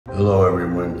Hello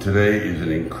everyone. Today is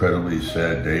an incredibly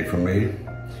sad day for me.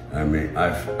 I mean,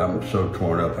 I'm so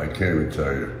torn up, I can't even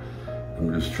tell you.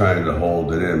 I'm just trying to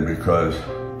hold it in because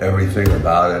everything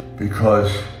about it,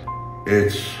 because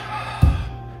it's,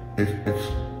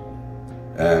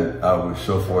 and I was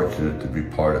so fortunate to be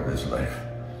part of his life.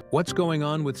 What's going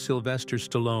on with Sylvester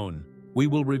Stallone? We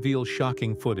will reveal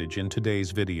shocking footage in today's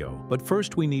video. But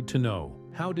first we need to know,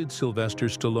 how did Sylvester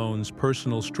Stallone's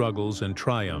personal struggles and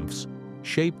triumphs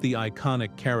shape the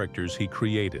iconic characters he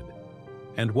created?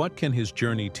 And what can his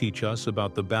journey teach us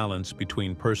about the balance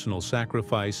between personal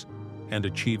sacrifice and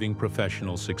achieving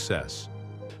professional success?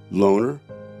 Loner,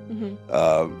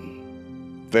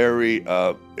 very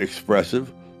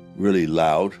expressive, really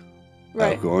loud,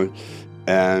 outgoing,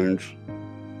 and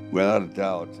without a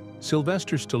doubt,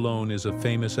 Sylvester Stallone is a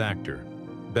famous actor,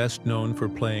 best known for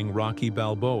playing Rocky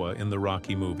Balboa in the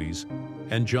Rocky movies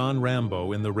and John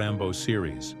Rambo in the Rambo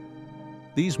series.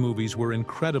 These movies were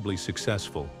incredibly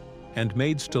successful and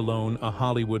made Stallone a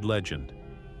Hollywood legend.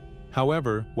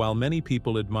 However, while many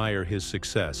people admire his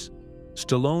success,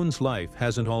 Stallone's life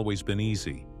hasn't always been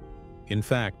easy. In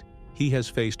fact, he has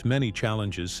faced many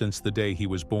challenges since the day he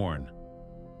was born.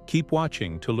 Keep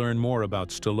watching to learn more about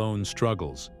Stallone's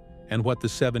struggles and what the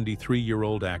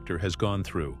 73-year-old actor has gone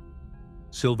through.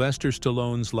 Sylvester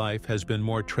Stallone's life has been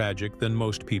more tragic than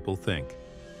most people think.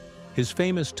 His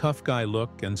famous tough guy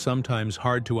look and sometimes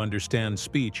hard-to-understand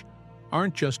speech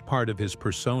aren't just part of his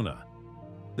persona.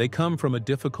 They come from a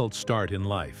difficult start in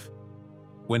life.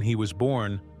 When he was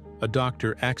born, a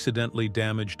doctor accidentally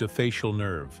damaged a facial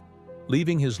nerve,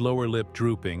 leaving his lower lip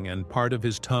drooping and part of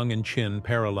his tongue and chin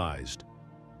paralyzed.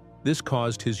 This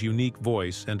caused his unique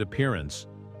voice and appearance,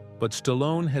 but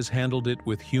Stallone has handled it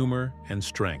with humor and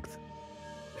strength.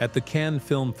 At the Cannes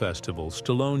Film Festival,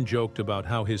 Stallone joked about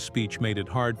how his speech made it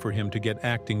hard for him to get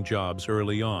acting jobs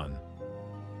early on.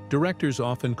 Directors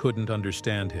often couldn't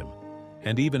understand him,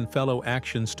 and even fellow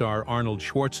action star Arnold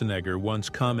Schwarzenegger once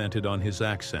commented on his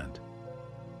accent.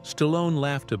 Stallone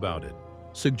laughed about it,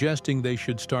 suggesting they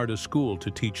should start a school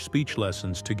to teach speech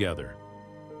lessons together.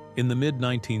 In the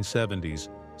mid-1970s,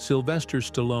 Sylvester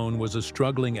Stallone was a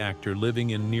struggling actor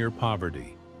living in near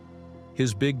poverty.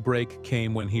 His big break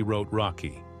came when he wrote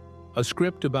Rocky, a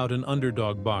script about an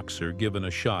underdog boxer given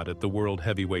a shot at the world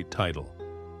heavyweight title.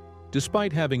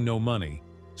 Despite having no money,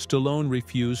 Stallone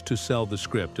refused to sell the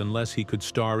script unless he could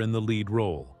star in the lead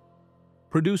role.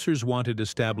 Producers wanted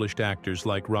established actors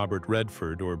like Robert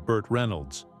Redford or Burt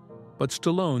Reynolds, but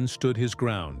Stallone stood his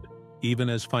ground, even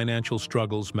as financial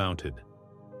struggles mounted.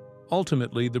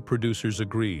 Ultimately, the producers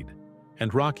agreed,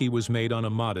 and Rocky was made on a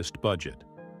modest budget.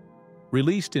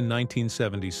 Released in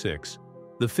 1976,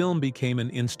 the film became an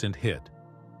instant hit,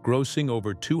 grossing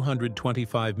over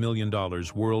 $225 million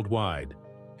worldwide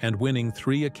and winning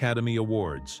 3 Academy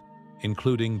Awards,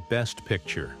 including Best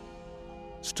Picture.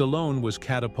 Stallone was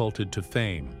catapulted to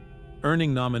fame,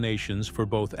 earning nominations for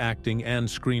both acting and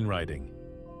screenwriting.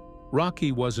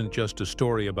 Rocky wasn't just a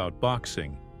story about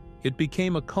boxing, it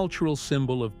became a cultural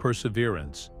symbol of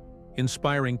perseverance,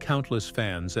 inspiring countless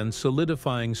fans and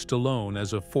solidifying Stallone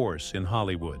as a force in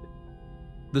Hollywood.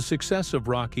 The success of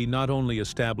Rocky not only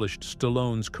established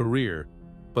Stallone's career,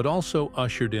 but also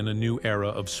ushered in a new era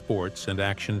of sports and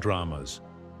action dramas,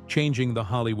 changing the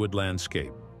Hollywood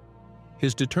landscape.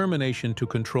 His determination to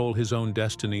control his own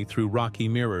destiny through Rocky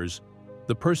mirrors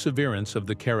the perseverance of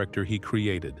the character he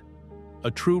created,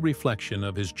 a true reflection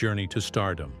of his journey to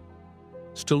stardom.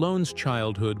 Stallone's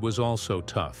childhood was also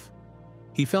tough.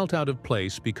 He felt out of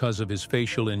place because of his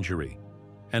facial injury,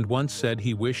 and once said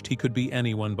he wished he could be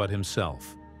anyone but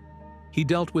himself. He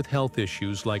dealt with health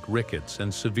issues like rickets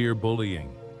and severe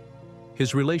bullying.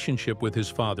 His relationship with his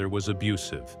father was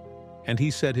abusive, and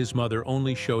he said his mother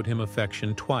only showed him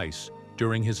affection twice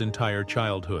during his entire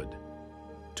childhood.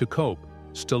 To cope,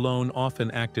 Stallone often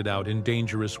acted out in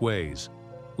dangerous ways,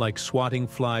 like swatting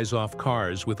flies off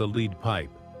cars with a lead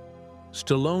pipe.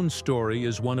 Stallone's story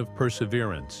is one of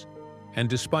perseverance, and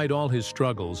despite all his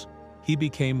struggles, he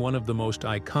became one of the most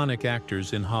iconic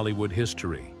actors in Hollywood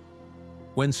history.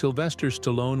 When Sylvester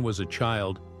Stallone was a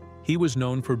child, he was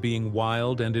known for being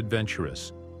wild and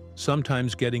adventurous,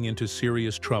 sometimes getting into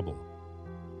serious trouble.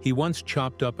 He once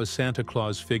chopped up a Santa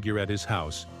Claus figure at his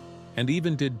house, and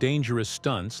even did dangerous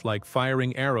stunts like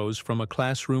firing arrows from a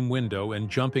classroom window and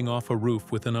jumping off a roof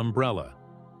with an umbrella,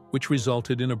 which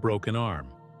resulted in a broken arm.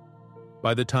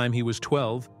 By the time he was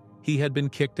 12, he had been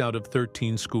kicked out of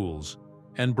 13 schools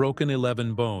and broken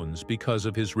 11 bones because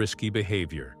of his risky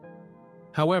behavior.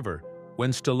 However,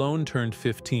 when Stallone turned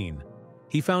 15,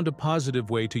 he found a positive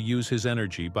way to use his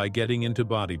energy by getting into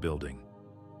bodybuilding.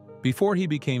 Before he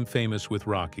became famous with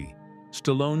Rocky,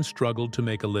 Stallone struggled to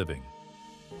make a living.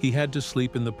 He had to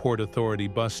sleep in the Port Authority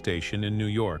bus station in New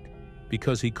York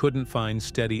because he couldn't find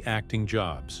steady acting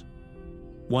jobs.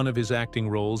 One of his acting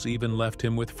roles even left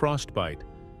him with frostbite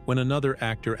when another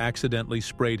actor accidentally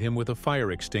sprayed him with a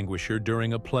fire extinguisher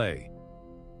during a play.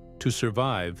 To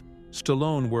survive,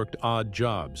 Stallone worked odd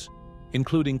jobs,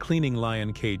 including cleaning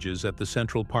lion cages at the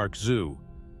Central Park Zoo,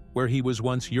 where he was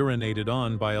once urinated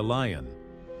on by a lion.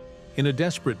 In a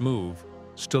desperate move,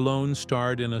 Stallone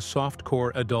starred in a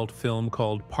softcore adult film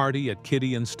called Party at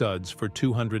Kitty and Studs for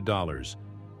 $200,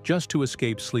 just to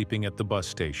escape sleeping at the bus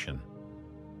station.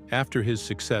 After his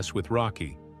success with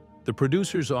Rocky, the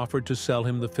producers offered to sell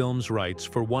him the film's rights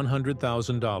for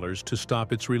 $100,000 to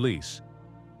stop its release,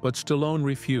 but Stallone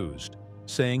refused,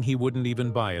 saying he wouldn't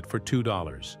even buy it for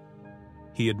 $2.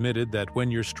 He admitted that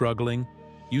when you're struggling,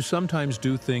 you sometimes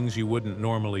do things you wouldn't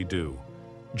normally do,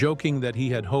 joking that he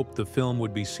had hoped the film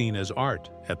would be seen as art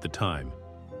at the time.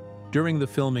 During the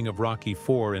filming of Rocky IV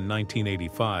in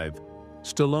 1985,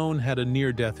 Stallone had a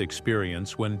near-death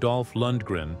experience when Dolph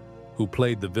Lundgren, who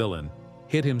played the villain,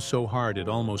 hit him so hard it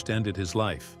almost ended his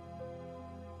life.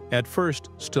 At first,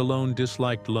 Stallone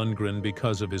disliked Lundgren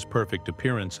because of his perfect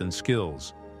appearance and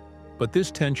skills, but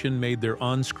this tension made their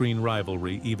on-screen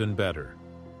rivalry even better.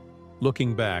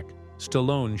 Looking back,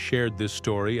 Stallone shared this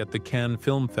story at the Cannes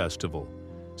Film Festival,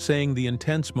 saying the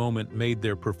intense moment made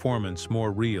their performance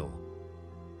more real.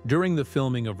 During the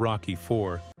filming of Rocky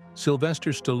IV,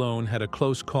 Sylvester Stallone had a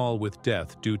close call with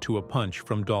death due to a punch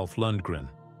from Dolph Lundgren.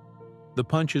 The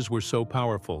punches were so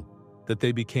powerful that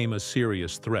they became a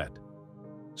serious threat.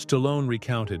 Stallone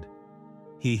recounted,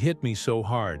 "He hit me so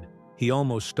hard, he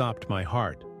almost stopped my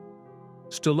heart."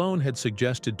 Stallone had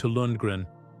suggested to Lundgren,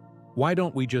 "Why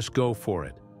don't we just go for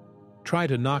it? Try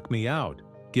to knock me out,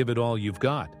 give it all you've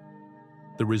got."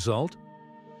 The result?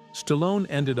 Stallone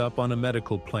ended up on a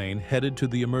medical plane headed to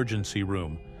the emergency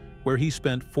room, where he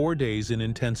spent 4 days in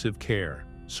intensive care,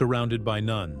 surrounded by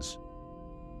nuns.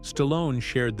 Stallone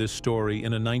shared this story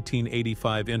in a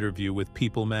 1985 interview with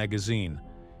People magazine,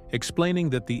 explaining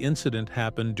that the incident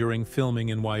happened during filming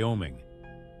in Wyoming.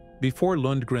 Before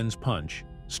Lundgren's punch,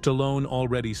 Stallone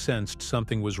already sensed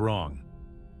something was wrong.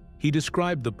 He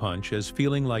described the punch as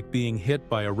feeling like being hit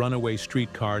by a runaway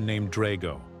streetcar named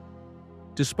Drago.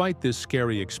 Despite this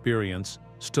scary experience,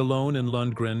 Stallone and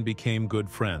Lundgren became good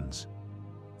friends.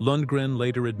 Lundgren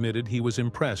later admitted he was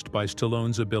impressed by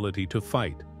Stallone's ability to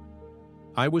fight.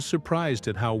 "I was surprised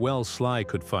at how well Sly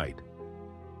could fight.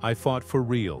 I fought for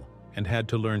real and had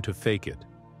to learn to fake it.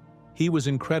 He was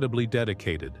incredibly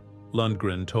dedicated,"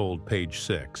 Lundgren told Page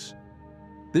 6.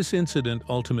 This incident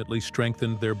ultimately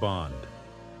strengthened their bond.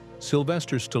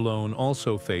 Sylvester Stallone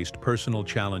also faced personal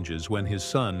challenges when his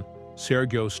son,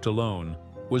 Sergio Stallone,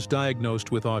 was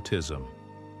diagnosed with autism.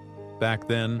 Back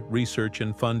then, research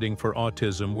and funding for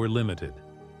autism were limited,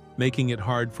 making it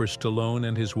hard for Stallone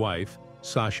and his wife,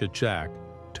 Sasha Jack,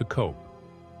 to cope.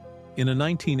 In a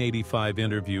 1985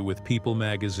 interview with People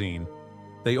magazine,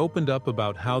 they opened up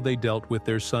about how they dealt with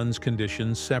their son's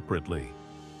conditions separately.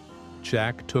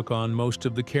 Jack took on most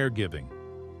of the caregiving,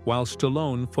 while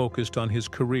Stallone focused on his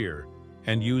career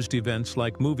and used events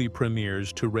like movie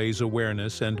premieres to raise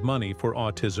awareness and money for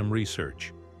autism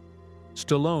research.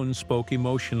 Stallone spoke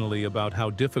emotionally about how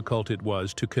difficult it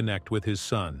was to connect with his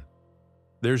son.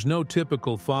 "There's no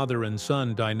typical father and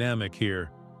son dynamic here.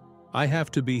 I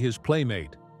have to be his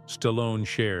playmate," Stallone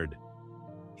shared.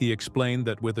 He explained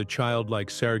that with a child like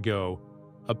Sergio,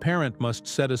 a parent must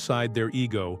set aside their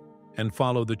ego and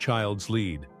follow the child's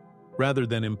lead, rather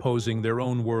than imposing their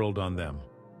own world on them.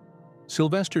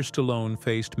 Sylvester Stallone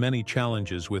faced many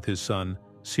challenges with his son,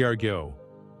 Sergio,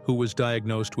 who was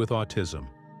diagnosed with autism.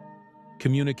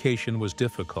 Communication was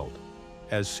difficult,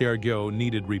 as Sergio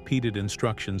needed repeated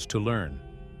instructions to learn.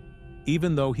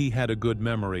 Even though he had a good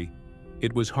memory,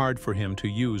 it was hard for him to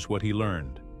use what he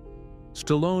learned.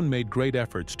 Stallone made great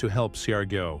efforts to help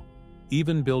Sergio,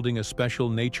 even building a special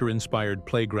nature-inspired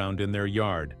playground in their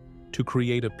yard to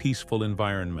create a peaceful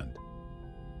environment.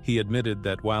 He admitted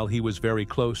that while he was very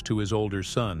close to his older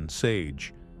son,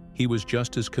 Sage, he was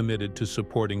just as committed to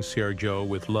supporting Sergio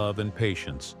with love and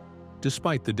patience,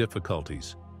 despite the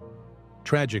difficulties.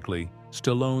 Tragically,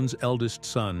 Stallone's eldest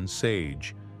son,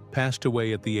 Sage, passed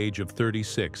away at the age of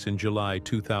 36 in July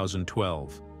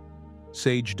 2012.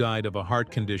 Sage died of a heart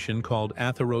condition called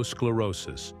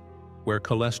atherosclerosis, where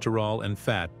cholesterol and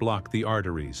fat block the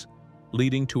arteries,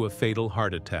 leading to a fatal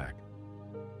heart attack.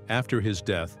 After his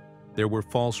death, there were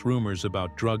false rumors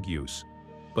about drug use,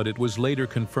 but it was later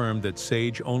confirmed that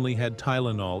Sage only had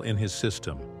Tylenol in his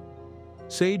system.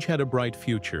 Sage had a bright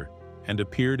future and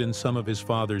appeared in some of his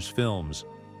father's films,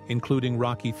 including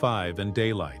Rocky V and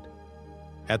Daylight.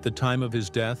 At the time of his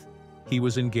death, he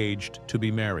was engaged to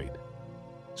be married.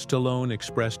 Stallone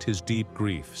expressed his deep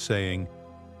grief, saying,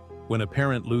 "When a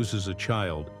parent loses a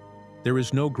child, there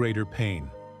is no greater pain."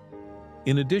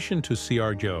 In addition to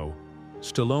Sergio,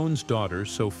 Stallone's daughter,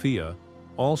 Sofia,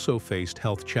 also faced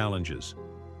health challenges.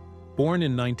 Born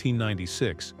in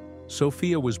 1996,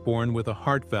 Sofia was born with a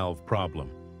heart valve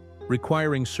problem,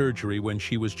 requiring surgery when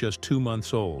she was just 2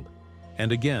 months old,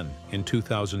 and again in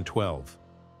 2012.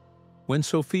 When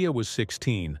Sofia was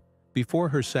 16, before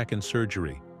her second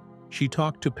surgery, she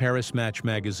talked to Paris Match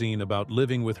magazine about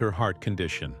living with her heart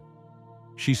condition.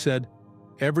 She said,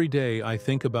 "Every day I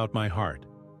think about my heart.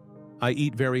 I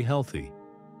eat very healthy,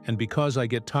 and because I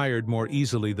get tired more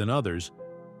easily than others,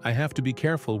 I have to be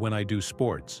careful when I do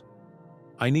sports.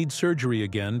 I need surgery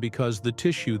again because the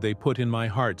tissue they put in my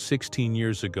heart 16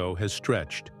 years ago has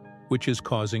stretched, which is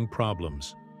causing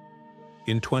problems."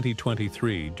 In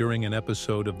 2023, during an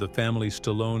episode of the Family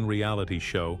Stallone reality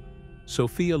show,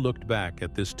 Sofia looked back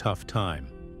at this tough time.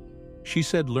 She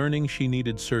said learning she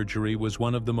needed surgery was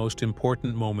one of the most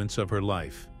important moments of her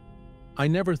life. "I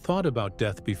never thought about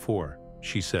death before,"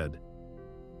 she said.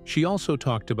 She also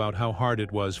talked about how hard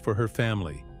it was for her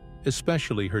family,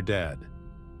 especially her dad.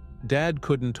 "Dad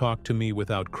couldn't talk to me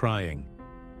without crying."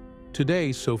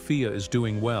 Today, Sofia is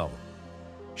doing well.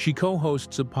 She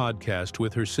co-hosts a podcast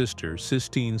with her sister,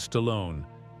 Sistine Stallone,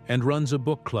 and runs a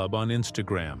book club on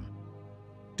Instagram.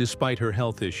 Despite her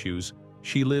health issues,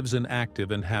 she lives an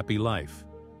active and happy life.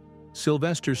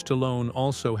 Sylvester Stallone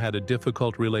also had a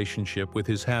difficult relationship with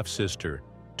his half-sister,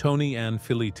 Toni Ann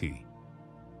Filitti.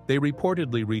 They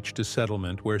reportedly reached a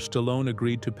settlement where Stallone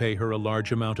agreed to pay her a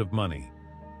large amount of money,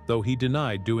 though he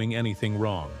denied doing anything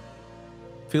wrong.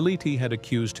 Filitti had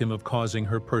accused him of causing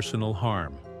her personal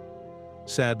harm.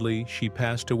 Sadly, she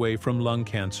passed away from lung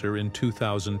cancer in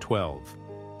 2012.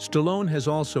 Stallone has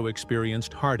also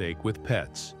experienced heartache with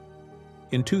pets.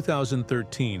 In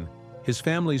 2013, his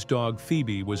family's dog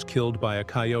Phoebe was killed by a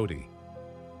coyote.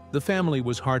 The family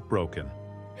was heartbroken,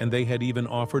 and they had even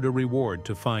offered a reward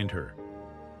to find her.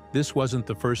 This wasn't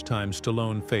the first time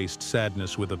Stallone faced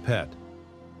sadness with a pet.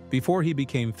 Before he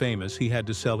became famous, he had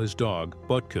to sell his dog,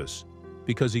 Butkus,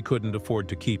 because he couldn't afford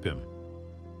to keep him.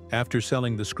 After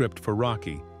selling the script for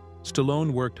Rocky,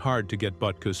 Stallone worked hard to get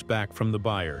Butkus back from the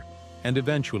buyer, and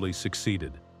eventually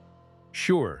succeeded.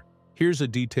 Sure, here's a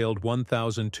detailed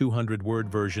 1,200-word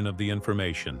version of the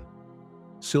information.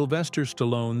 Sylvester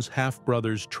Stallone's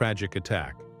half-brother's tragic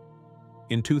attack.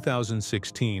 In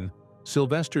 2016,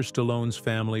 Sylvester Stallone's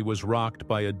family was rocked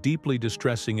by a deeply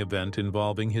distressing event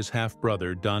involving his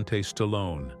half-brother Dante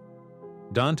Stallone.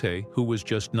 Dante, who was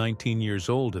just 19 years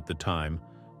old at the time,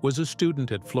 was a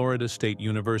student at Florida State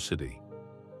University.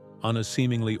 On a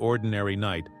seemingly ordinary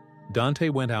night, Dante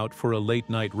went out for a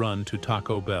late-night run to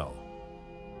Taco Bell.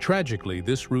 Tragically,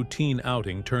 this routine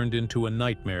outing turned into a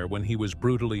nightmare when he was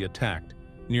brutally attacked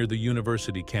near the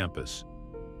university campus.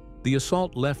 The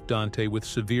assault left Dante with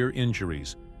severe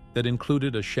injuries that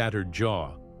included a shattered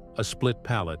jaw, a split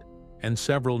palate, and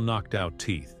several knocked-out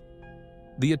teeth.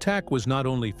 The attack was not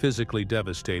only physically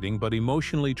devastating but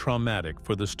emotionally traumatic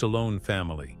for the Stallone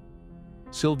family.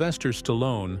 Sylvester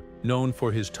Stallone, known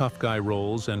for his tough guy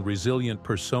roles and resilient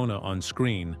persona on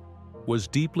screen, was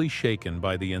deeply shaken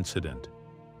by the incident.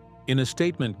 In a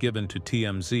statement given to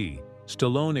TMZ,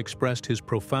 Stallone expressed his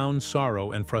profound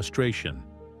sorrow and frustration.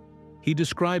 He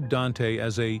described Dante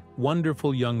as a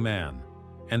wonderful young man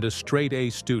and a straight-A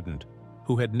student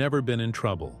who had never been in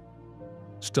trouble.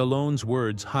 Stallone's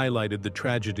words highlighted the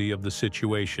tragedy of the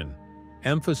situation,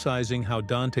 emphasizing how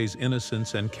Dante's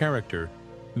innocence and character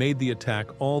made the attack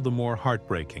all the more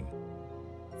heartbreaking.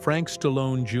 Frank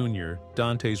Stallone Jr.,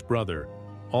 Dante's brother,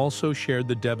 also shared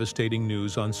the devastating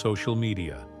news on social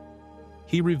media.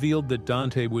 He revealed that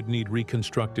Dante would need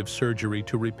reconstructive surgery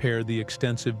to repair the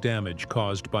extensive damage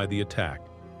caused by the attack.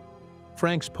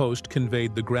 Frank's post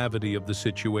conveyed the gravity of the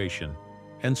situation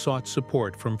and sought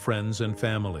support from friends and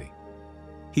family.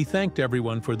 He thanked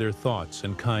everyone for their thoughts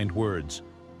and kind words,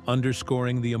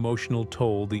 underscoring the emotional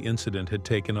toll the incident had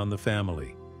taken on the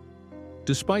family.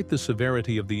 Despite the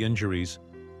severity of the injuries,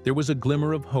 there was a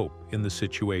glimmer of hope in the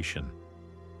situation.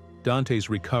 Dante's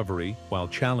recovery, while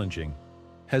challenging,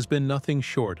 has been nothing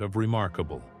short of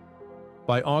remarkable.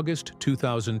 By August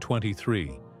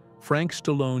 2023, Frank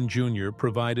Stallone Jr.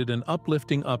 provided an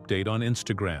uplifting update on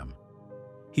Instagram.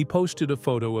 He posted a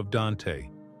photo of Dante,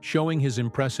 showing his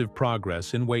impressive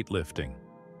progress in weightlifting.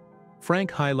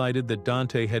 Frank highlighted that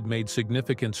Dante had made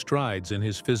significant strides in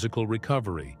his physical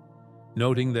recovery,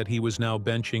 noting that he was now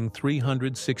benching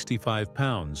 365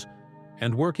 pounds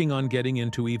and working on getting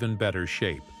into even better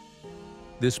shape.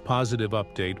 This positive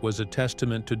update was a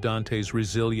testament to Dante's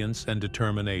resilience and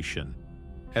determination,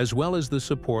 as well as the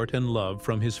support and love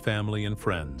from his family and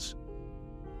friends.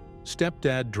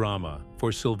 Stepdad drama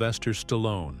for Sylvester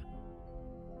Stallone.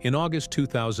 In August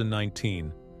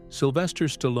 2019, Sylvester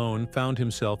Stallone found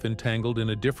himself entangled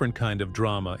in a different kind of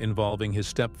drama involving his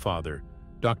stepfather,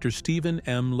 Dr. Stephen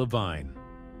M. Levine.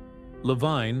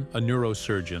 Levine, a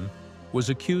neurosurgeon, was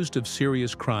accused of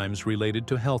serious crimes related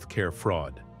to healthcare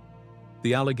fraud.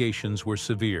 The allegations were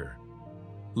severe.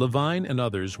 Levine and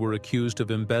others were accused of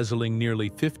embezzling nearly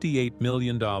 $58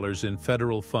 million in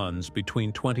federal funds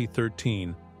between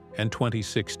 2013 and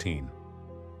 2016.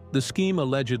 The scheme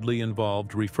allegedly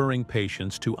involved referring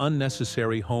patients to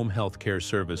unnecessary home health care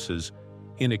services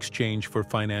in exchange for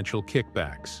financial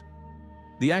kickbacks.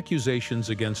 The accusations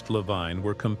against Levine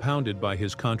were compounded by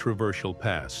his controversial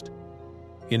past.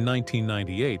 In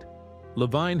 1998,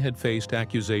 Levine had faced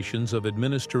accusations of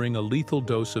administering a lethal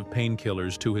dose of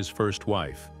painkillers to his first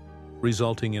wife,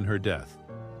 resulting in her death.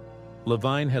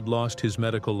 Levine had lost his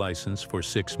medical license for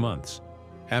 6 months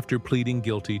after pleading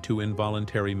guilty to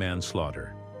involuntary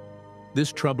manslaughter.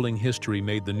 This troubling history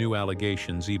made the new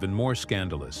allegations even more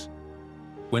scandalous.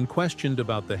 When questioned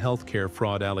about the healthcare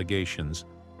fraud allegations,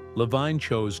 Levine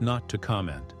chose not to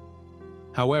comment.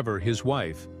 However, his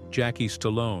wife, Jackie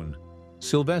Stallone,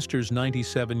 Sylvester's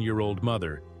 97-year-old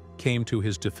mother, came to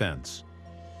his defense.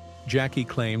 Jackie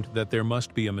claimed that there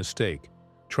must be a mistake,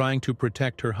 trying to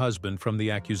protect her husband from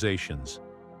the accusations.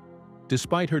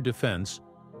 Despite her defense,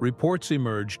 reports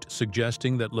emerged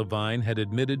suggesting that Levine had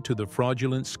admitted to the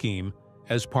fraudulent scheme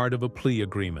as part of a plea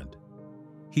agreement.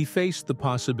 He faced the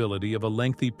possibility of a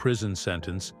lengthy prison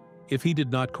sentence if he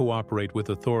did not cooperate with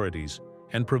authorities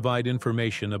and provide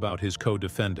information about his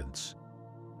co-defendants.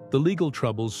 The legal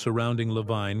troubles surrounding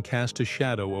Levine cast a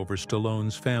shadow over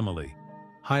Stallone's family,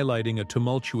 highlighting a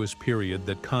tumultuous period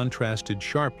that contrasted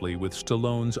sharply with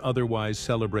Stallone's otherwise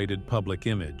celebrated public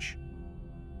image.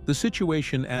 The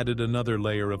situation added another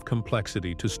layer of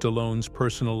complexity to Stallone's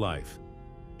personal life,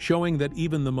 showing that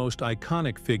even the most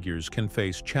iconic figures can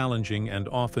face challenging and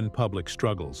often public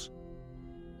struggles.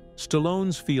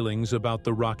 Stallone's feelings about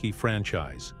the Rocky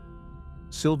franchise.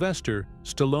 Sylvester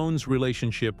Stallone's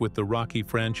relationship with the Rocky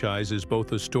franchise is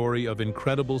both a story of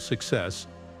incredible success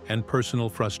and personal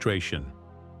frustration.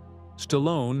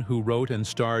 Stallone, who wrote and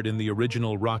starred in the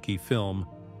original Rocky film,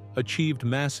 achieved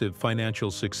massive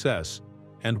financial success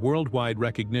and worldwide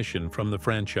recognition from the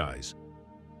franchise.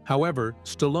 However,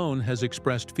 Stallone has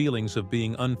expressed feelings of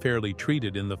being unfairly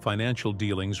treated in the financial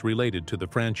dealings related to the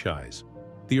franchise.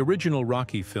 The original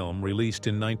Rocky film, released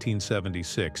in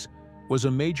 1976, was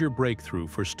a major breakthrough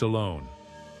for Stallone.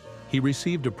 He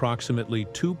received approximately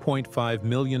 $2.5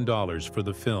 million for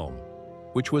the film,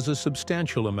 which was a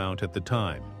substantial amount at the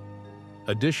time.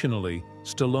 Additionally,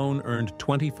 Stallone earned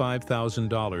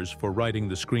 $25,000 for writing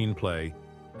the screenplay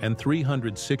and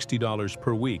 $360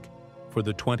 per week for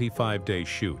the 25-day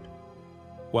shoot.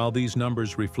 While these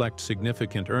numbers reflect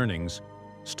significant earnings,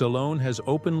 Stallone has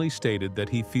openly stated that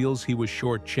he feels he was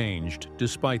shortchanged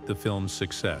despite the film's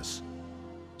success.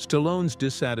 Stallone's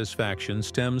dissatisfaction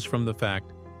stems from the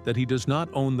fact that he does not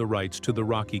own the rights to the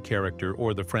Rocky character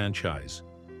or the franchise.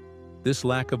 This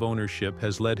lack of ownership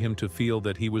has led him to feel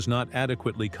that he was not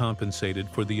adequately compensated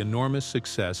for the enormous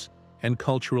success and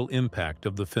cultural impact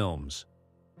of the films.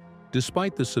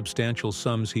 Despite the substantial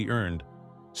sums he earned,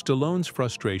 Stallone's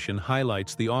frustration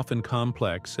highlights the often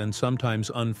complex and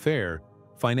sometimes unfair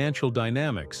financial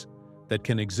dynamics that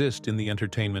can exist in the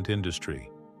entertainment industry.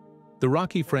 The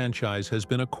Rocky franchise has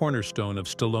been a cornerstone of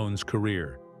Stallone's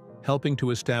career, helping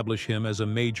to establish him as a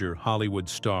major Hollywood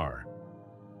star.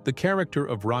 The character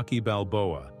of Rocky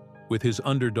Balboa, with his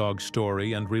underdog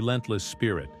story and relentless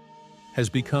spirit, has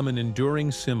become an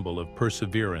enduring symbol of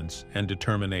perseverance and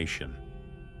determination.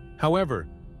 However,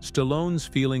 Stallone's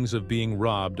feelings of being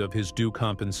robbed of his due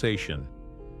compensation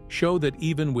show that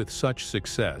even with such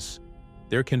success,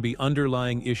 there can be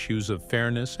underlying issues of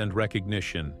fairness and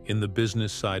recognition in the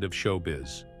business side of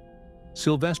showbiz.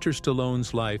 Sylvester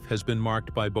Stallone's life has been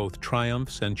marked by both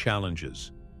triumphs and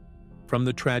challenges. From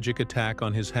the tragic attack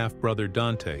on his half-brother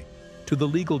Dante to the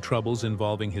legal troubles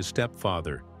involving his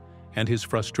stepfather and his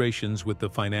frustrations with the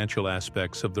financial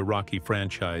aspects of the Rocky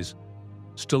franchise,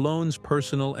 Stallone's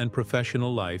personal and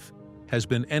professional life has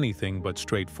been anything but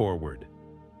straightforward.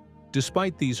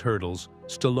 Despite these hurdles,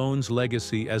 Stallone's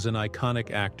legacy as an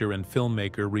iconic actor and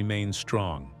filmmaker remains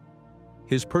strong.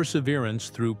 His perseverance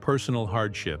through personal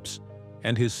hardships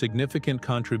and his significant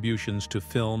contributions to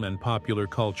film and popular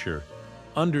culture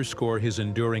underscore his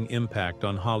enduring impact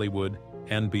on Hollywood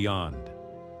and beyond.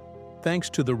 Thanks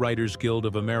to the Writers Guild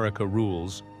of America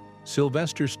rules,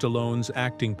 Sylvester Stallone's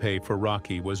acting pay for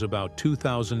Rocky was about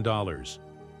 $2,000.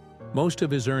 Most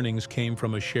of his earnings came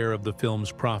from a share of the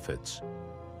film's profits.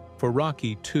 For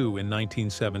Rocky II in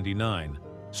 1979,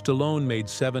 Stallone made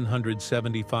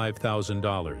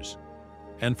 $775,000.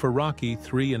 And for Rocky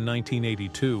III in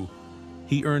 1982,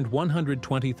 he earned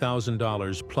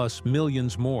 $120,000 plus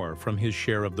millions more from his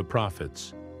share of the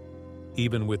profits.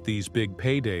 Even with these big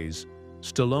paydays,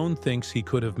 Stallone thinks he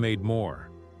could have made more.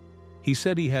 He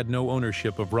said he had no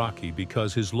ownership of Rocky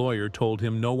because his lawyer told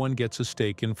him no one gets a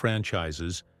stake in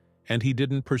franchises, and he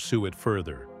didn't pursue it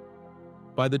further.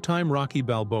 By the time Rocky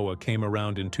Balboa came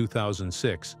around in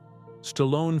 2006,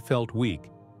 Stallone felt weak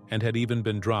and had even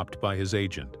been dropped by his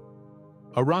agent.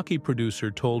 A Rocky producer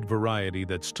told Variety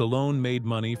that Stallone made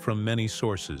money from many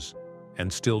sources,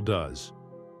 and still does.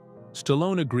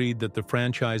 Stallone agreed that the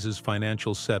franchise's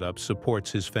financial setup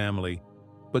supports his family,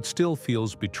 but still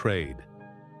feels betrayed.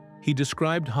 He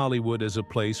described Hollywood as a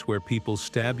place where people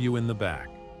stab you in the back.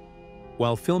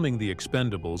 While filming The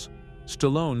Expendables,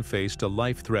 Stallone faced a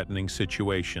life-threatening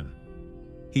situation.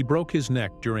 He broke his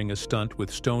neck during a stunt with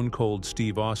Stone Cold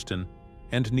Steve Austin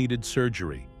and needed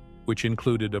surgery, which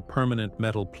included a permanent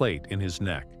metal plate in his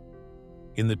neck.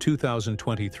 In the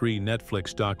 2023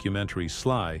 Netflix documentary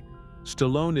Sly,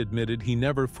 Stallone admitted he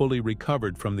never fully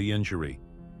recovered from the injury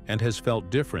and has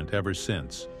felt different ever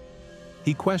since.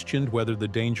 He questioned whether the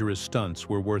dangerous stunts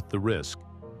were worth the risk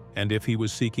and if he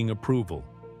was seeking approval,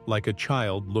 like a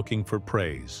child looking for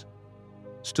praise.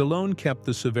 Stallone kept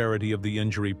the severity of the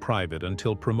injury private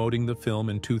until promoting the film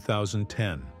in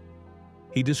 2010.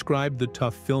 He described the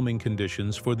tough filming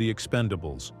conditions for The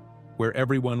Expendables, where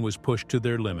everyone was pushed to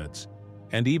their limits,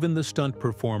 and even the stunt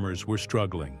performers were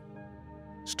struggling.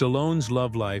 Stallone's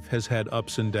love life has had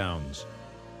ups and downs.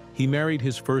 He married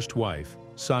his first wife,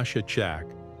 Sasha Chak,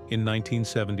 in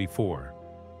 1974,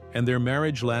 and their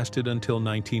marriage lasted until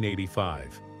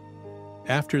 1985.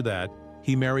 After that,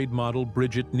 he married model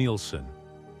Bridget Nielsen,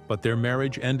 but their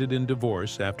marriage ended in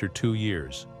divorce after 2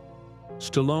 years.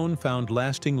 Stallone found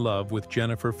lasting love with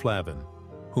Jennifer Flavin,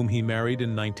 whom he married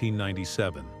in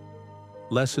 1997.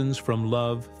 Lessons from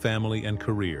love, family, and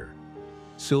career.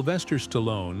 Sylvester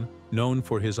Stallone, known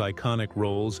for his iconic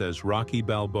roles as Rocky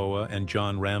Balboa and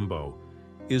John Rambo,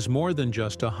 is more than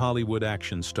just a Hollywood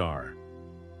action star.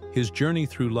 His journey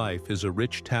through life is a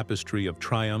rich tapestry of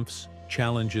triumphs,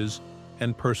 challenges,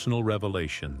 and personal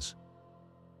revelations.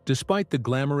 Despite the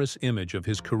glamorous image of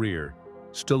his career,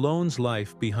 Stallone's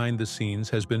life behind the scenes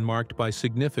has been marked by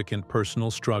significant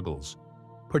personal struggles,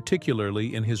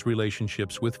 particularly in his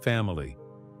relationships with family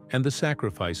and the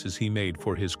sacrifices he made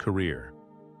for his career.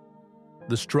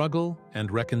 The struggle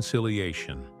and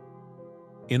reconciliation.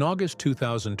 In August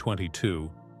 2022,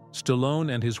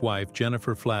 Stallone and his wife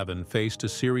Jennifer Flavin faced a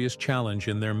serious challenge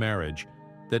in their marriage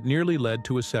that nearly led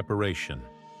to a separation.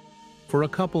 For a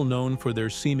couple known for their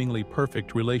seemingly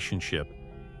perfect relationship,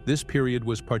 this period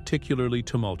was particularly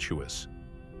tumultuous.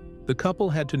 The couple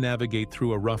had to navigate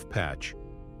through a rough patch,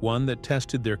 one that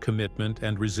tested their commitment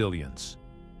and resilience.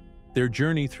 Their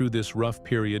journey through this rough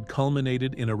period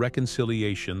culminated in a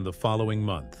reconciliation the following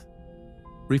month.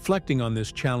 Reflecting on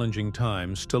this challenging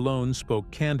time, Stallone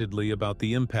spoke candidly about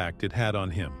the impact it had on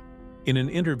him. In an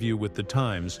interview with The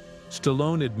Times,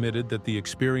 Stallone admitted that the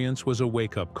experience was a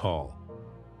wake-up call.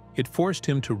 It forced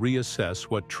him to reassess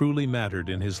what truly mattered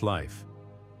in his life.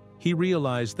 He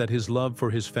realized that his love for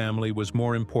his family was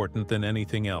more important than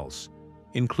anything else,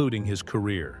 including his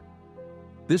career.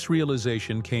 This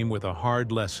realization came with a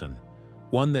hard lesson,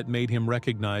 one that made him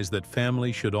recognize that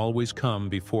family should always come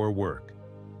before work.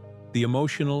 The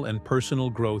emotional and personal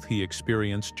growth he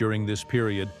experienced during this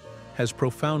period has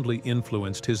profoundly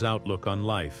influenced his outlook on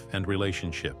life and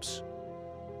relationships.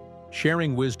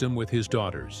 Sharing wisdom with his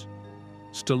daughters.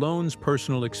 Stallone's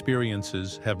personal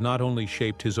experiences have not only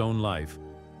shaped his own life,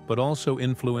 but also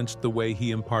influenced the way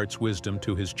he imparts wisdom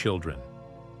to his children.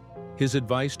 His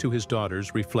advice to his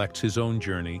daughters reflects his own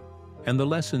journey and the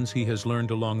lessons he has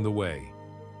learned along the way.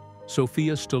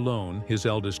 Sophia Stallone, his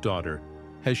eldest daughter,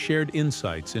 has shared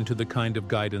insights into the kind of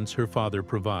guidance her father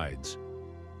provides.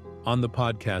 On the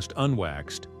podcast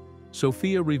Unwaxed,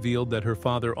 Sophia revealed that her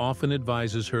father often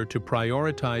advises her to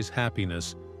prioritize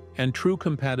happiness and true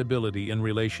compatibility in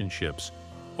relationships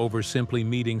over simply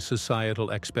meeting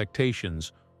societal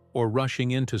expectations or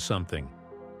rushing into something.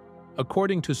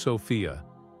 According to Sophia,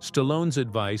 Stallone's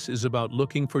advice is about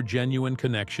looking for genuine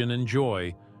connection and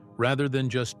joy rather than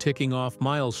just ticking off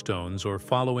milestones or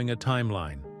following a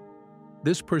timeline.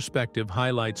 This perspective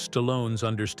highlights Stallone's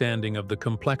understanding of the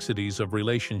complexities of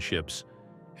relationships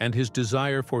and his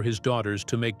desire for his daughters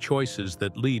to make choices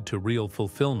that lead to real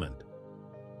fulfillment.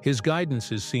 His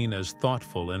guidance is seen as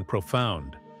thoughtful and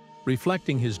profound,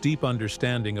 reflecting his deep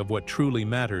understanding of what truly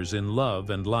matters in love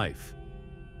and life.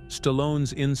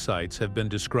 Stallone's insights have been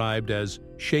described as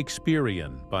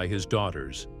Shakespearean by his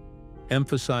daughters,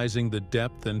 emphasizing the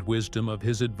depth and wisdom of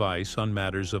his advice on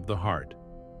matters of the heart.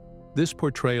 This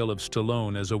portrayal of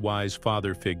Stallone as a wise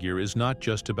father figure is not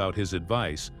just about his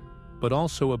advice, but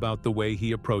also about the way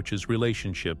he approaches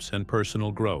relationships and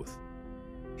personal growth.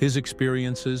 His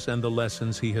experiences and the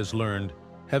lessons he has learned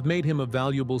have made him a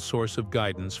valuable source of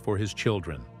guidance for his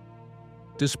children.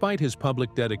 Despite his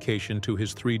public dedication to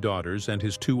his 3 daughters and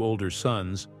his 2 older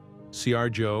sons,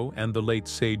 Sergio and the late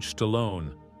Sage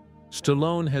Stallone,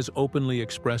 Stallone has openly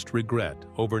expressed regret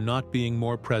over not being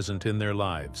more present in their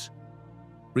lives.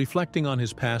 Reflecting on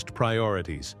his past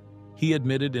priorities, he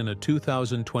admitted in a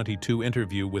 2022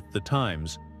 interview with The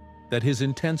Times that his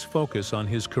intense focus on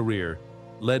his career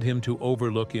led him to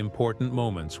overlook important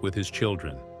moments with his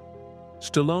children.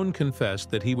 Stallone confessed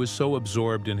that he was so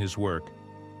absorbed in his work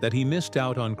that he missed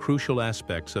out on crucial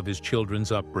aspects of his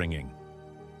children's upbringing.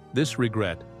 This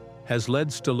regret has led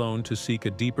Stallone to seek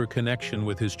a deeper connection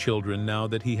with his children now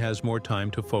that he has more time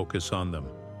to focus on them.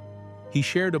 He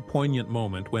shared a poignant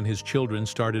moment when his children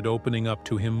started opening up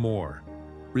to him more,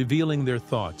 revealing their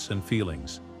thoughts and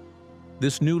feelings.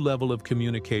 This new level of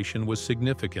communication was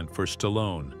significant for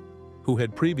Stallone, who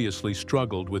had previously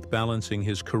struggled with balancing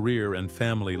his career and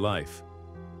family life.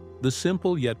 The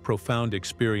simple yet profound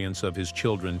experience of his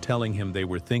children telling him they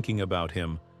were thinking about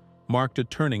him marked a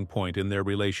turning point in their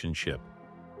relationship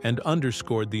and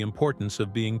underscored the importance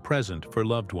of being present for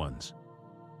loved ones.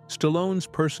 Stallone's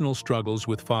personal struggles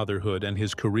with fatherhood and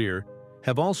his career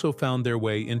have also found their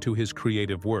way into his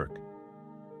creative work.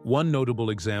 One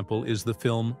notable example is the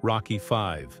film Rocky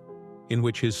V, in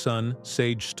which his son,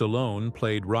 Sage Stallone,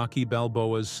 played Rocky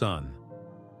Balboa's son.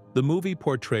 The movie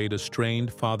portrayed a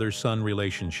strained father-son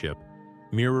relationship,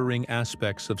 mirroring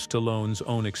aspects of Stallone's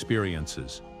own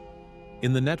experiences.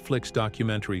 In the Netflix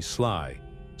documentary Sly,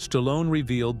 Stallone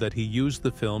revealed that he used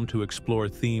the film to explore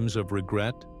themes of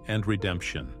regret and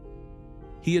redemption.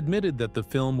 He admitted that the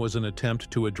film was an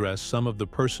attempt to address some of the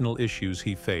personal issues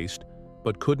he faced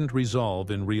but couldn't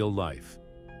resolve in real life.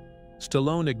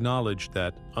 Stallone acknowledged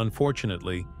that,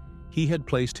 unfortunately, he had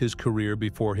placed his career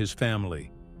before his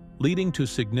family, leading to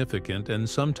significant and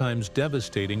sometimes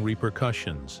devastating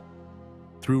repercussions.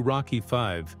 Through Rocky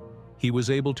V, he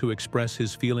was able to express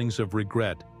his feelings of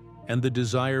regret and the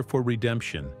desire for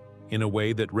redemption in a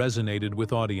way that resonated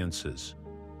with audiences.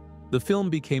 The film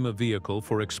became a vehicle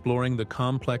for exploring the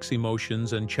complex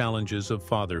emotions and challenges of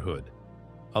fatherhood,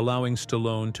 allowing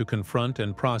Stallone to confront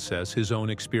and process his own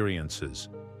experiences.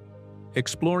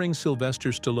 Exploring Sylvester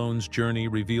Stallone's journey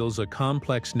reveals a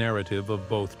complex narrative of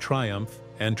both triumph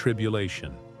and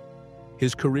tribulation.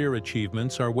 His career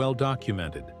achievements are well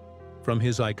documented, from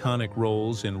his iconic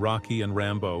roles in Rocky and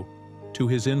Rambo to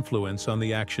his influence on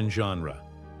the action genre.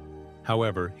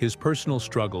 However, his personal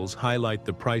struggles highlight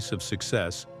the price of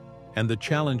success and the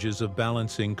challenges of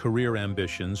balancing career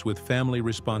ambitions with family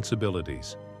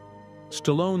responsibilities.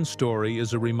 Stallone's story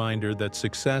is a reminder that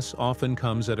success often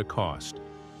comes at a cost,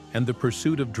 and the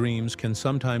pursuit of dreams can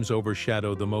sometimes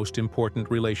overshadow the most important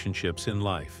relationships in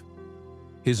life.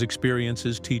 His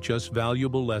experiences teach us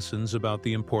valuable lessons about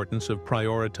the importance of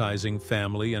prioritizing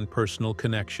family and personal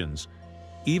connections,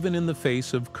 even in the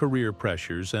face of career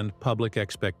pressures and public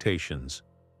expectations.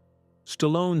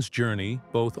 Stallone's journey,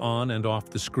 both on and off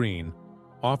the screen,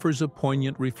 offers a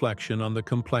poignant reflection on the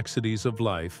complexities of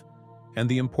life and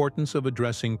the importance of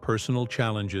addressing personal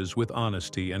challenges with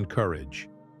honesty and courage.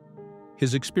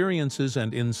 His experiences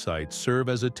and insights serve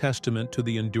as a testament to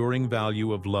the enduring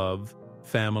value of love,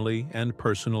 family, and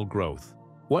personal growth.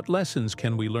 What lessons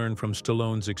can we learn from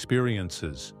Stallone's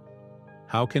experiences?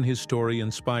 How can his story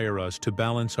inspire us to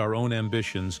balance our own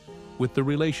ambitions with the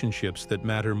relationships that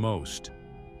matter most?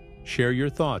 Share your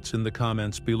thoughts in the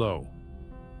comments below.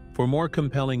 For more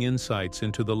compelling insights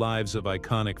into the lives of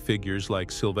iconic figures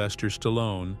like Sylvester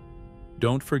Stallone,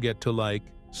 don't forget to like,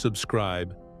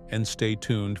 subscribe, and stay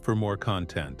tuned for more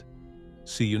content.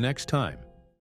 See you next time.